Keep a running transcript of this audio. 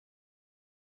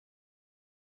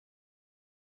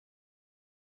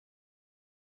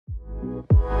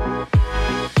Hey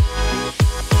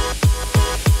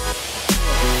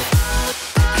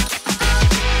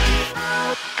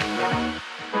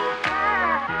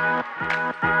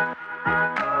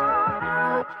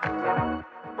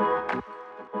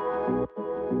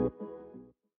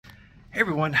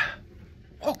everyone,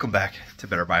 welcome back to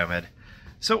Better Biomed.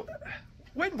 So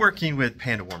when working with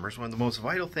panda warmers, one of the most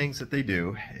vital things that they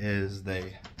do is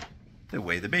they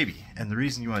weigh the baby. And the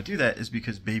reason you want to do that is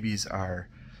because babies are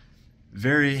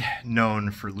very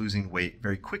known for losing weight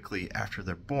very quickly after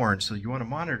they're born. So you want to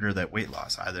monitor that weight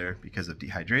loss, either because of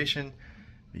dehydration,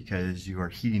 because you are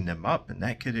heating them up and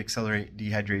that could accelerate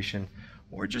dehydration,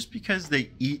 or just because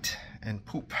they eat and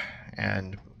poop.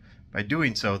 And by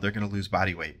doing so, they're going to lose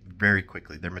body weight very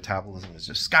quickly. Their metabolism is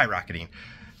just skyrocketing.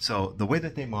 So the way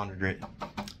that they monitor it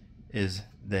is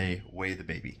they weigh the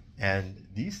baby. And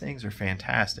these things are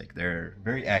fantastic. They're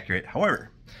very accurate.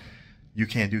 However, you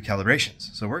can do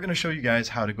calibrations. So we're going to show you guys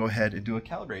how to go ahead and do a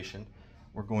calibration.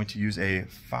 We're going to use a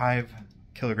 5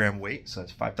 kilogram weight, so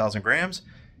that's 5,000 grams.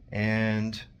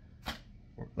 And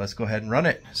let's go ahead and run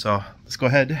it. So let's go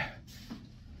ahead.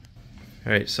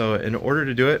 All right, so in order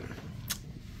to do it,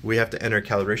 we have to enter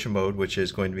calibration mode, which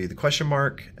is going to be the question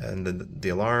mark and then the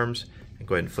alarms, and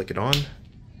go ahead and flick it on.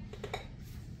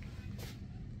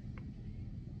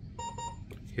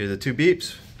 Here are the 2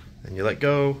 beeps, then you let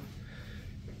go,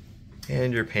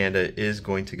 and your Panda is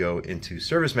going to go into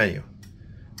service menu,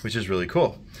 which is really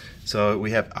cool. So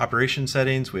we have operation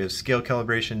settings, we have scale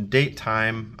calibration, date,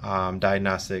 time,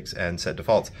 diagnostics, and set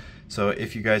defaults. So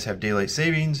if you guys have daylight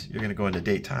savings, you're going to go into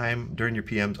date time. During your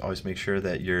PMs, always make sure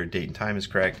that your date and time is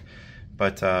correct.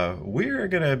 But we're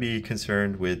going to be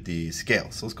concerned with the scale.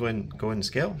 So let's go ahead and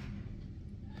scale.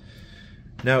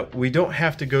 Now, we don't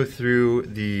have to go through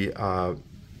the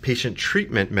patient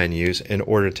treatment menus in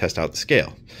order to test out the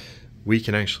scale. We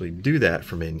can actually do that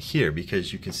from in here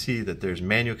because you can see that there's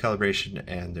manual calibration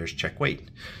and there's check weight.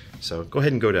 So go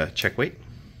ahead and go to check weight.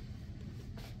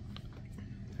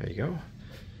 There you go.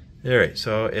 All right,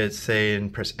 so it's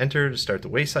saying press enter to start the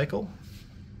weigh cycle.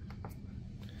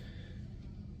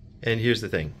 And here's the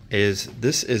thing, is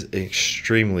this is an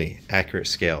extremely accurate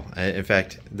scale. In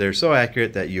fact, they're so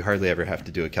accurate that you hardly ever have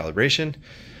to do a calibration.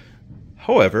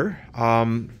 However,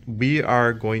 we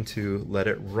are going to let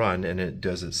it run and it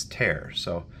does its tear.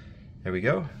 So there we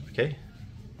go, okay.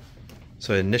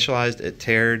 So it initialized, it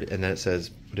teared, and then it says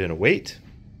put in a weight.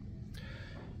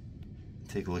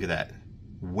 Take a look at that.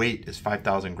 Weight is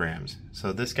 5,000 grams.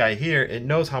 So this guy here, it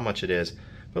knows how much it is,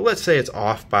 but let's say it's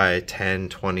off by 10,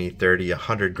 20, 30,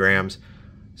 100 grams.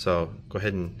 So go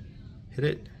ahead and hit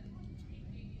it.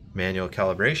 Manual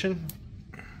calibration.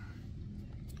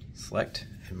 Select,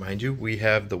 and mind you, we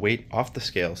have the weight off the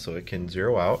scale so it can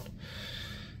zero out.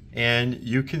 And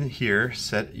you can here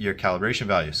set your calibration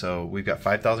value. So we've got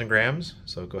 5,000 grams,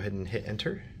 so go ahead and hit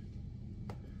enter.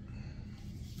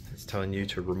 It's telling you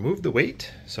to remove the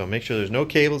weight, so make sure there's no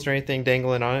cables or anything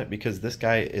dangling on it because this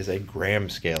guy is a gram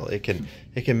scale. It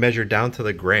can measure down to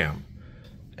the gram.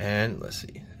 And let's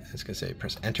see, it's gonna say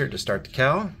press enter to start the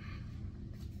cal.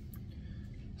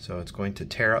 So it's going to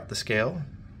tear up the scale,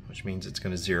 which means it's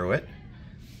going to zero it.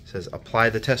 It says apply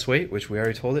the test weight, which we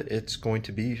already told it it's going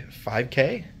to be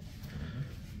 5K.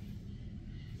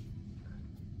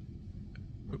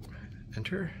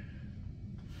 Enter.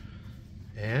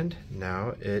 And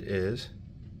now it is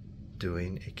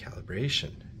doing a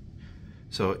calibration.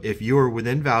 So if you are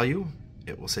within value,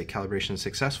 it will say calibration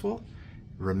successful.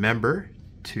 Remember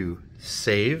to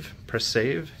save, press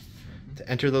save to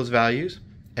enter those values.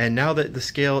 And now that the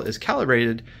scale is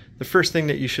calibrated, the first thing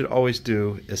that you should always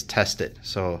do is test it.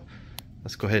 So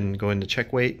let's go ahead and go into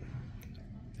check weight.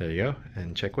 There you go,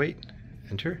 and check weight,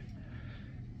 enter.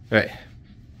 All right.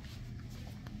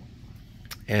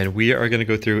 And we are going to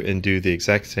go through and do the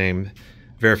exact same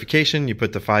verification. You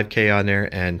put the 5K on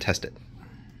there and test it.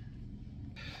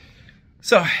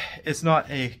 So it's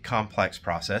not a complex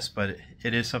process, but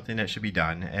it is something that should be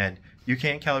done. And you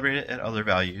can calibrate it at other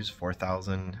values,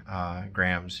 4,000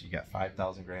 grams, you got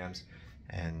 5,000 grams,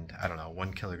 and I don't know,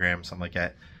 1 kilogram, something like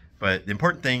that. But the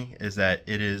important thing is that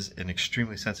it is an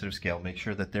extremely sensitive scale. Make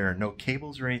sure that there are no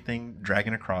cables or anything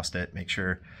dragging across it. Make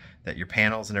sure that your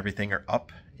panels and everything are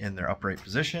up in their upright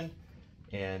position,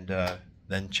 and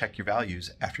then check your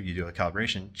values after you do a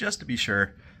calibration just to be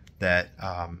sure that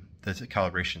the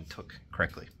calibration took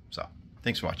correctly. So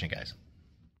thanks for watching, guys.